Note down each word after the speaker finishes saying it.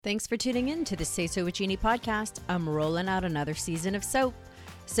Thanks for tuning in to the Say So with Jeannie podcast. I'm rolling out another season of SOAP.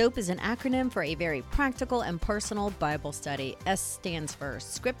 SOAP is an acronym for a very practical and personal Bible study. S stands for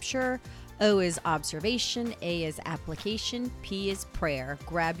Scripture, O is Observation, A is Application, P is Prayer.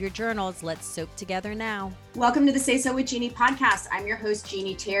 Grab your journals. Let's SOAP together now. Welcome to the Say So with Jeannie podcast. I'm your host,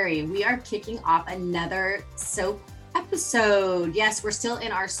 Jeannie Terry. We are kicking off another SOAP episode. Yes, we're still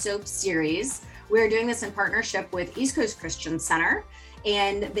in our SOAP series. We're doing this in partnership with East Coast Christian Center.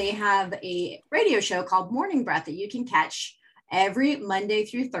 And they have a radio show called Morning Breath that you can catch every Monday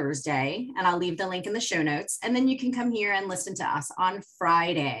through Thursday. And I'll leave the link in the show notes. And then you can come here and listen to us on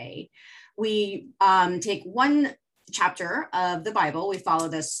Friday. We take one chapter of the Bible. We follow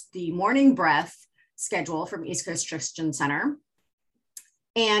the Morning Breath schedule from East Coast Christian Center.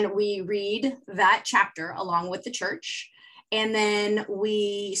 And we read that chapter along with the church. And then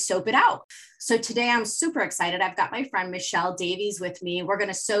we SOAP it out. So today I'm super excited. I've got my friend Michelle Davies with me. We're going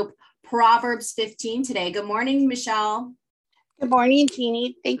to SOAP Proverbs 15 today. Good morning, Michelle. Good morning,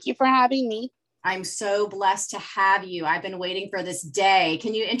 Jeannie. Thank you for having me. I'm so blessed to have you. I've been waiting for this day.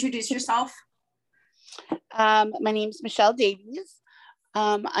 Can you introduce yourself? My name is Michelle Davies.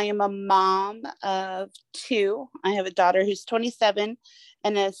 I am a mom of two. I have a daughter who's 27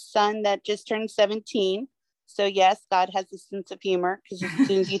 and a son that just turned 17. So yes, God has a sense of humor because as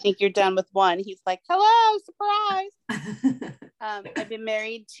soon as you think you're done with one, he's like, hello, surprise. I've been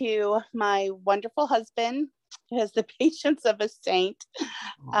married to my wonderful husband who has the patience of a saint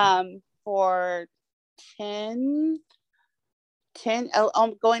for 10,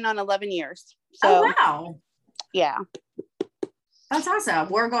 going on 11 years. So, oh, wow. Yeah. That's awesome.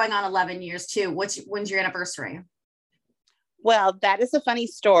 We're going on 11 years too. When's your anniversary? Well, that is a funny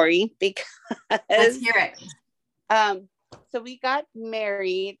story because let's hear it. So we got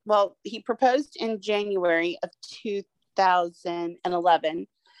married. Well, he proposed in January of 2011.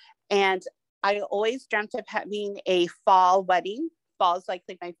 And I always dreamt of having a fall wedding. Fall is like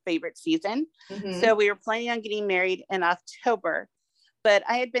my favorite season. Mm-hmm. So we were planning on getting married in October. But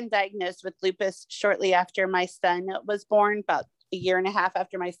I had been diagnosed with lupus shortly after my son was born, about a year and a half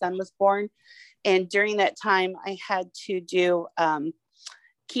after my son was born. And during that time, I had to do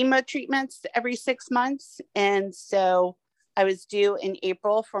chemo treatments every 6 months. And so I was due in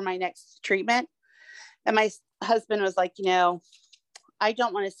April for my next treatment. And my husband was like, I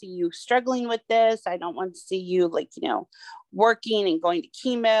don't want to see you struggling with this. I don't want to see you working and going to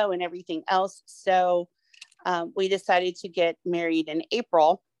chemo and everything else. So we decided to get married in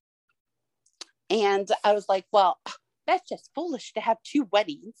April. And I was like, well, that's just foolish to have two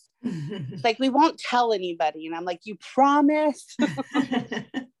weddings. Like, we won't tell anybody. And I'm like, you promise?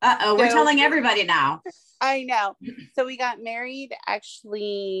 Uh-oh, we're telling everybody now. I know. So we got married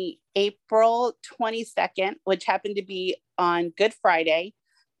actually April 22nd, which happened to be on Good Friday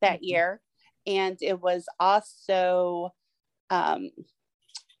that year. And it was also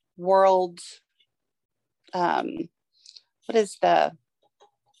World, what is where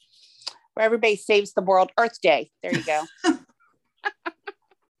everybody saves the world, Earth Day. There you go.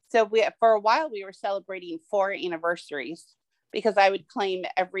 So for a while, we were celebrating 4 anniversaries because I would claim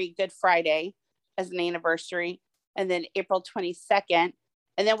every Good Friday as an anniversary and then April 22nd.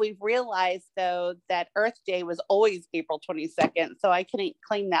 And then we realized, though, that Earth Day was always April 22nd. So I couldn't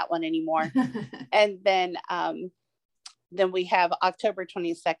claim that one anymore. And then we have October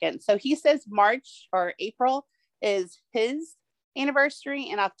 22nd. So he says March or April is his anniversary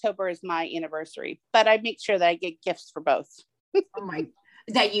and October is my anniversary. But I make sure that I get gifts for both. Oh my,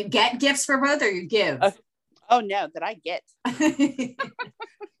 that you get gifts for both or you give? Oh no, that I get.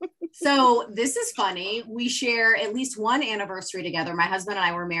 So this is funny. We share at least one anniversary together. My husband and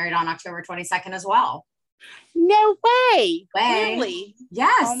I were married on October 22nd as well. No way. Really?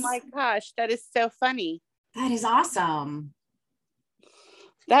 Yes. Oh my gosh. That is so funny. That is awesome.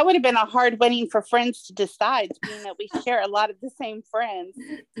 That would have been a hard wedding for friends to decide, being that we share a lot of the same friends,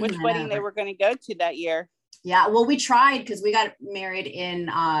 which wedding they were going to go to that year. Yeah, well, we tried because we got married in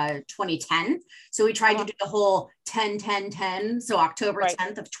 2010. So we tried to do the whole 10-10-10. So October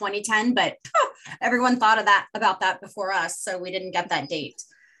 10th of 2010, but everyone thought about that before us. So we didn't get that date.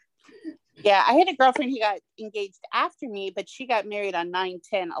 Yeah, I had a girlfriend who got engaged after me, but she got married on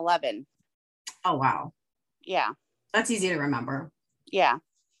 9-10-11. Oh, wow. Yeah. That's easy to remember. Yeah.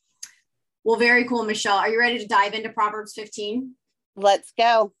 Well, very cool, Michelle. Are you ready to dive into Proverbs 15? Let's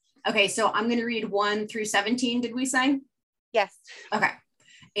go. Okay, so I'm going to read 1 through 17, did we say? Yes. Okay.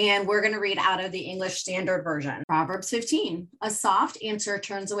 And we're going to read out of the English Standard Version. Proverbs 15. A soft answer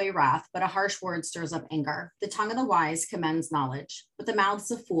turns away wrath, but a harsh word stirs up anger. The tongue of the wise commends knowledge, but the mouths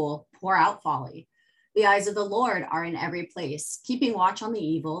of fool pour out folly. The eyes of the Lord are in every place, keeping watch on the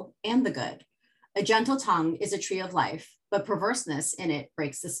evil and the good. A gentle tongue is a tree of life, but perverseness in it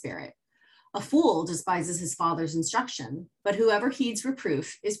breaks the spirit. A fool despises his father's instruction, but whoever heeds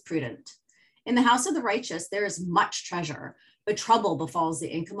reproof is prudent. In the house of the righteous there is much treasure, but trouble befalls the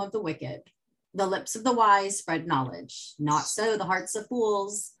income of the wicked. The lips of the wise spread knowledge, not so the hearts of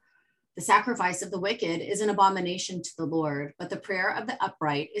fools. The sacrifice of the wicked is an abomination to the Lord, but the prayer of the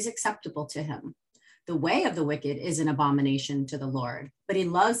upright is acceptable to him. The way of the wicked is an abomination to the Lord, but he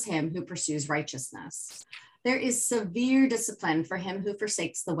loves him who pursues righteousness. There is severe discipline for him who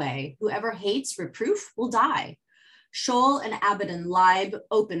forsakes the way. Whoever hates reproof will die. Sheol and Abaddon lie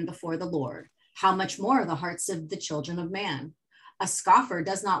open before the Lord. How much more the hearts of the children of man? A scoffer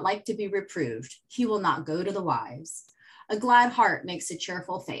does not like to be reproved. He will not go to the wise. A glad heart makes a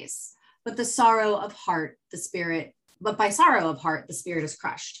cheerful face, but by sorrow of heart, the spirit is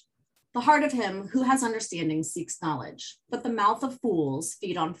crushed. The heart of him who has understanding seeks knowledge, but the mouth of fools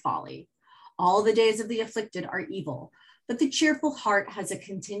feed on folly. All the days of the afflicted are evil, but the cheerful heart has a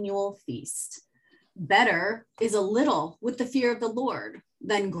continual feast. Better is a little with the fear of the Lord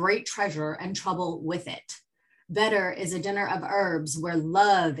than great treasure and trouble with it. Better is a dinner of herbs where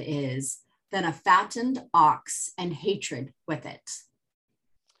love is than a fattened ox and hatred with it.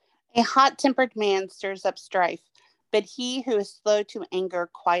 A hot-tempered man stirs up strife, but he who is slow to anger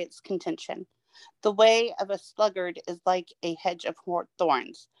quiets contention. The way of a sluggard is like a hedge of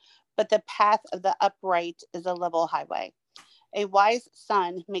thorns, but the path of the upright is a level highway. A wise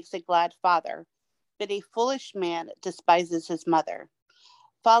son makes a glad father, but a foolish man despises his mother.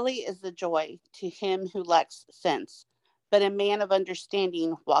 Folly is the joy to him who lacks sense, but a man of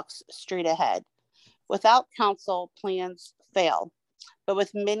understanding walks straight ahead. Without counsel, plans fail, but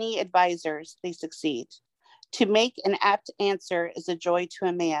with many advisors, they succeed. To make an apt answer is a joy to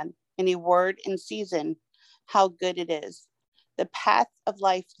a man, and a word in season, how good it is. The path of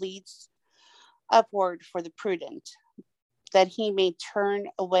life leads upward for the prudent, that he may turn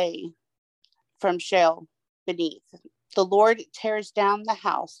away from Sheol beneath. The Lord tears down the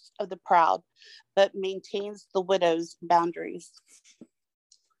house of the proud, but maintains the widow's boundaries.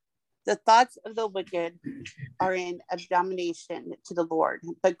 The thoughts of the wicked are an abomination to the Lord,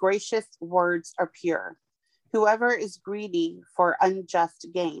 but gracious words are pure. Whoever is greedy for unjust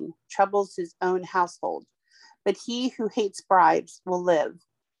gain troubles his own household, but he who hates bribes will live.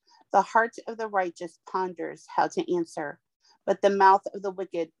 The heart of the righteous ponders how to answer, but the mouth of the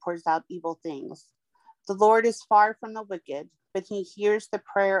wicked pours out evil things. The Lord is far from the wicked, but he hears the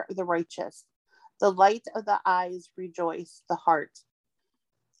prayer of the righteous. The light of the eyes rejoice the heart,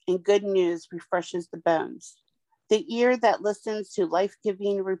 and good news refreshes the bones. The ear that listens to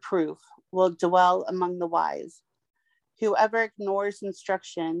life-giving reproof will dwell among the wise. Whoever ignores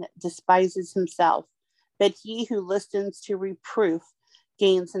instruction despises himself, but he who listens to reproof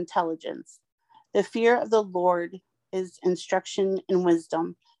gains intelligence. The fear of the Lord is instruction and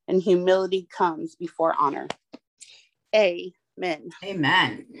wisdom, and humility comes before honor. Amen.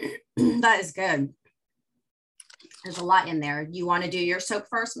 Amen. That is good. There's a lot in there. You want to do your soap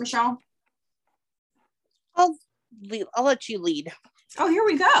first, Michelle? I'll let you lead. Oh, here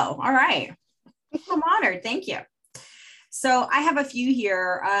we go. All right. I'm honored. Thank you. So I have a few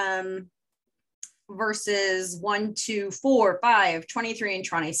here. Verses 1, 2, 4, 5, 23, and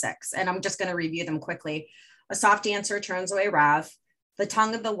 26. And I'm just going to review them quickly. A soft answer turns away wrath. The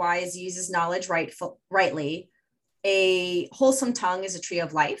tongue of the wise uses knowledge rightly. A wholesome tongue is a tree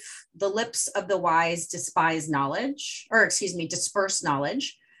of life. The lips of the wise disperse knowledge.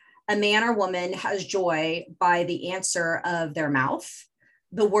 A man or woman has joy by the answer of their mouth.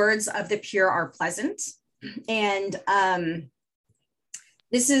 The words of the pure are pleasant. And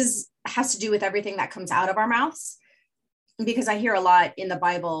this has to do with everything that comes out of our mouths, because I hear a lot in the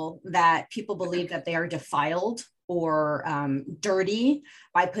Bible that people believe that they are defiled or dirty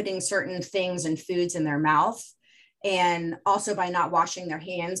by putting certain things and foods in their mouth, and also by not washing their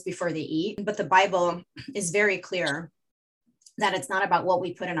hands before they eat. But the Bible is very clear that it's not about what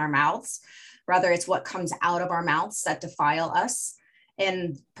we put in our mouths. Rather, it's what comes out of our mouths that defile us.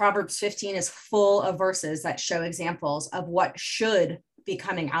 And Proverbs 15 is full of verses that show examples of what should be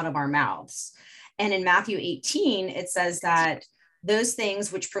coming out of our mouths. And in Matthew 18, it says that those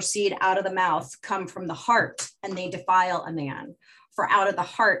things which proceed out of the mouth come from the heart, and they defile a man. For out of the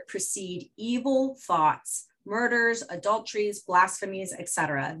heart proceed evil thoughts, murders, adulteries, blasphemies,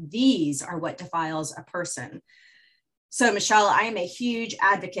 etc. These are what defiles a person. So, Michelle, I am a huge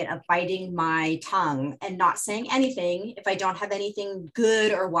advocate of biting my tongue and not saying anything if I don't have anything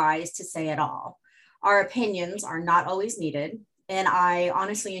good or wise to say at all. Our opinions are not always needed, And I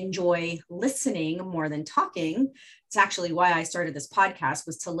honestly enjoy listening more than talking. It's actually why I started this podcast,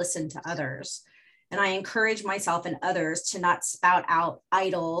 was to listen to others. And I encourage myself and others to not spout out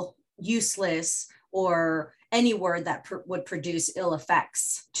idle, useless, or any word that would produce ill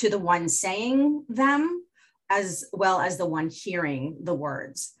effects to the one saying them, as well as the one hearing the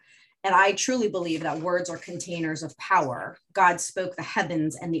words. And I truly believe that words are containers of power. God spoke the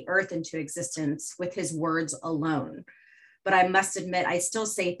heavens and the earth into existence with his words alone. But I must admit, I still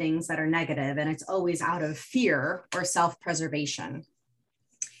say things that are negative, and it's always out of fear or self-preservation.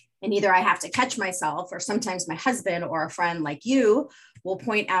 And either I have to catch myself, or sometimes my husband or a friend like you will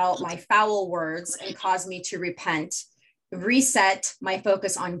point out my foul words and cause me to repent, reset my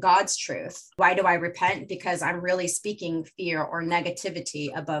focus on God's truth. Why do I repent? Because I'm really speaking fear or negativity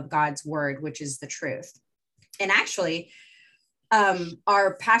above God's word, which is the truth. And actually,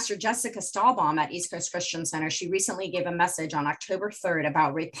 our pastor, Jessica Stahlbaum at East Coast Christian Center, she recently gave a message on October 3rd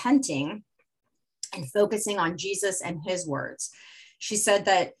about repenting and focusing on Jesus and his words. She said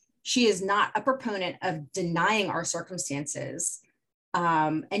that she is not a proponent of denying our circumstances.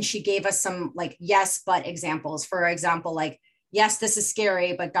 And she gave us some like yes, but examples. For example, like, yes, this is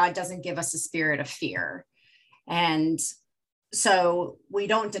scary, but God doesn't give us a spirit of fear. And so we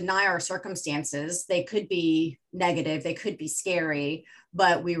don't deny our circumstances. They could be negative, they could be scary,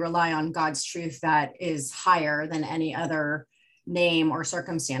 but we rely on God's truth that is higher than any other name or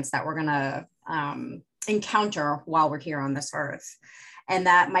circumstance that we're going to encounter while we're here on this earth. And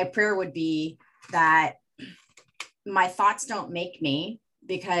that my prayer would be that my thoughts don't make me,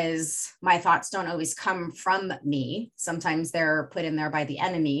 because my thoughts don't always come from me. Sometimes they're put in there by the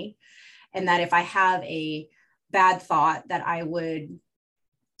enemy. And that if I have a bad thought, that I would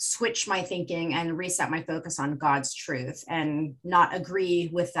switch my thinking and reset my focus on God's truth and not agree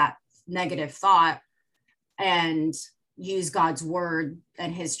with that negative thought, and use God's word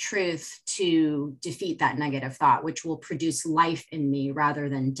and his truth to defeat that negative thought, which will produce life in me rather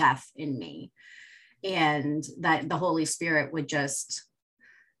than death in me. And that the Holy Spirit would just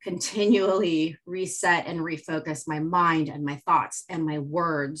continually reset and refocus my mind and my thoughts and my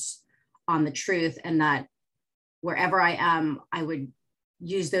words on the truth, and that wherever I am, I would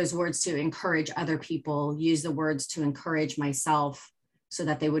use those words to encourage other people, use the words to encourage myself, so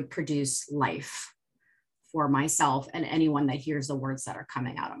that they would produce life for myself and anyone that hears the words that are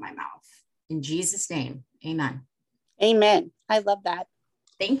coming out of my mouth. In Jesus' name, amen. Amen. I love that.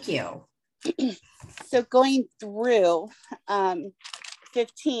 Thank you. So going through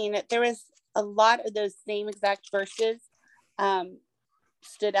 15, there was a lot of those same exact verses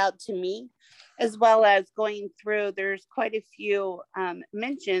stood out to me, as well as going through, there's quite a few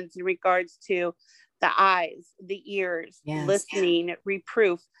mentions in regards to the eyes, the ears, yes, listening,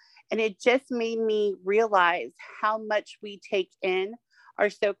 reproof. And it just made me realize how much we take in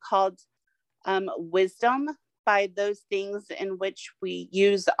our so-called wisdom by those things in which we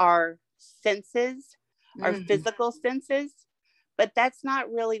use our senses, our physical senses. But that's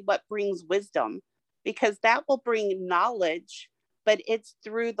not really what brings wisdom, because that will bring knowledge, but it's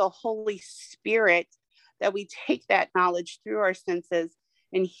through the Holy Spirit that we take that knowledge through our senses,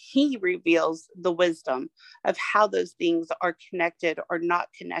 and he reveals the wisdom of how those things are connected or not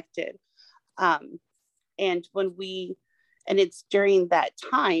connected. And it's during that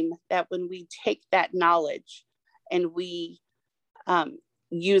time that when we take that knowledge and we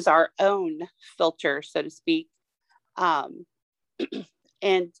use our own filter, so to speak,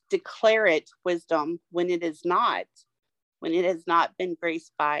 and declare it wisdom when it has not been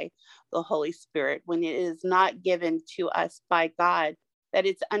graced by the Holy Spirit, when it is not given to us by God, that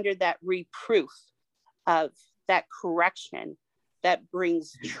it's under that reproof of that correction that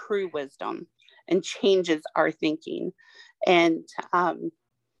brings true wisdom and changes our thinking. And I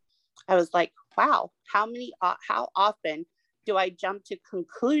was like, wow, how often do I jump to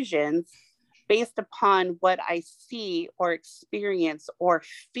conclusions based upon what I see or experience or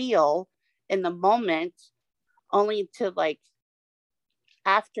feel in the moment, only to like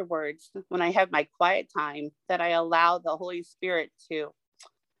afterwards, when I have my quiet time, that I allow the Holy Spirit to,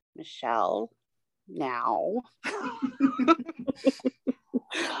 Michelle, now,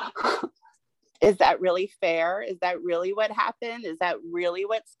 is that really fair? Is that really what happened? Is that really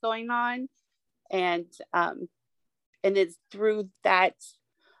what's going on? And it's through that,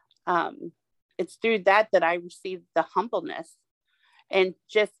 that I received the humbleness. And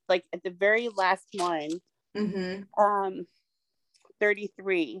just like at the very last one,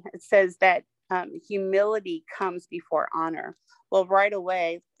 33, it says that humility comes before honor. Well, right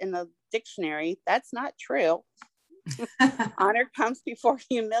away in the dictionary, that's not true. Honor comes before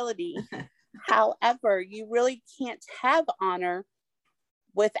humility. However, you really can't have honor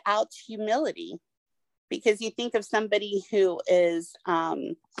without humility, because you think of somebody who is, either,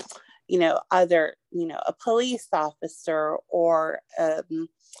 a police officer or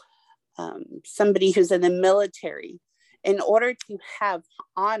somebody who's in the military. In order to have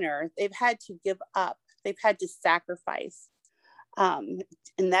honor, they've had to give up, they've had to sacrifice. And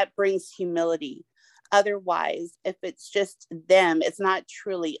that brings humility. Otherwise, if it's just them, it's not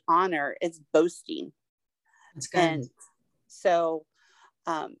truly honor, it's boasting. That's good. And so,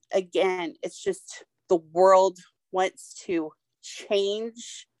 again, it's just the world wants to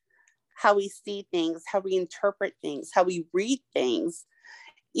change how we see things, how we interpret things, how we read things,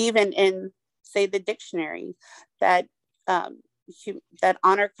 even in, say, the dictionary, that that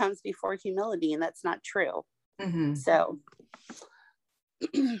honor comes before humility, and that's not true. Mm-hmm. So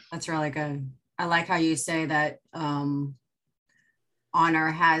that's really good. I like how you say that honor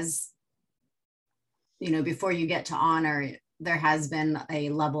has, before you get to honor, there has been a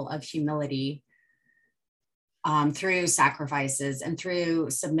level of humility through sacrifices and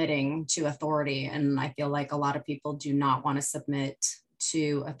through submitting to authority. And I feel like a lot of people do not want to submit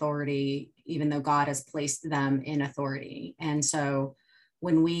to authority, even though God has placed them in authority. And so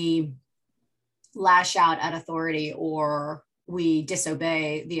when we lash out at authority or we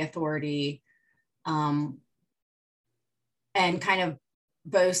disobey the authority, and kind of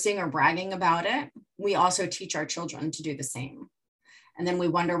boasting or bragging about it, we also teach our children to do the same. And then we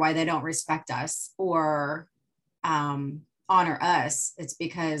wonder why they don't respect us or honor us. It's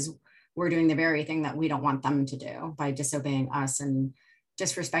because we're doing the very thing that we don't want them to do by disobeying us and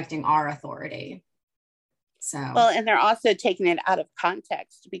disrespecting our authority. So, well, and they're also taking it out of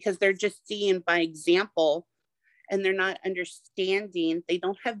context because they're just seeing by example, and they're not understanding. They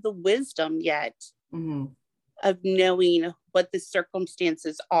don't have the wisdom yet of knowing what the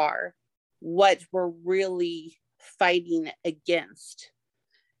circumstances are, what we're really fighting against.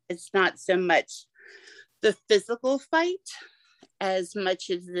 It's not so much the physical fight as much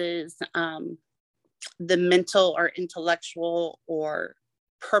as it is the mental or intellectual or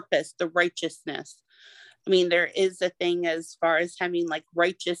purpose, the righteousness. I mean, there is a thing as far as having like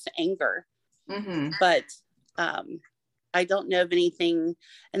righteous anger, but I don't know of anything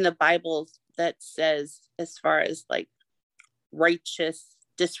in the Bible that says as far as like righteous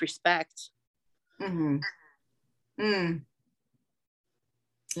disrespect. Yeah,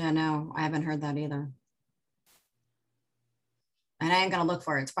 no, I haven't heard that either. And I ain't gonna look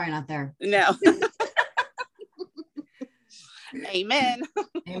for it. It's probably not there. No. Amen.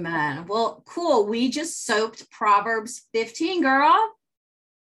 Amen. Well, cool. We just soaped Proverbs 15, girl.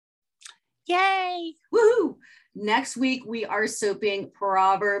 Yay. Woohoo. Next week, we are soaping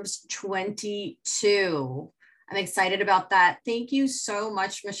Proverbs 22. I'm excited about that. Thank you so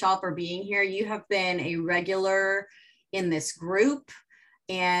much, Michelle, for being here. You have been a regular in this group,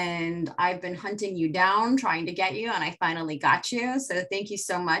 and I've been hunting you down, trying to get you, and I finally got you. So thank you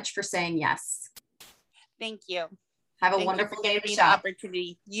so much for saying yes. Thank you. Have a wonderful day, Michelle.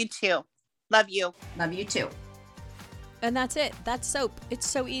 Opportunity. You too. Love you. Love you too. And that's it. That's soap. It's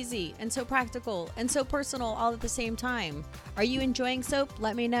so easy and so practical and so personal all at the same time. Are you enjoying soap?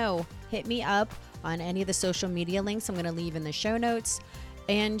 Let me know. Hit me up on any of the social media links I'm going to leave in the show notes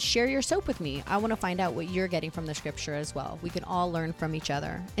and share your soap with me. I want to find out what you're getting from the scripture as well. We can all learn from each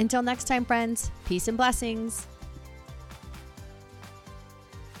other. Until next time, friends, peace and blessings.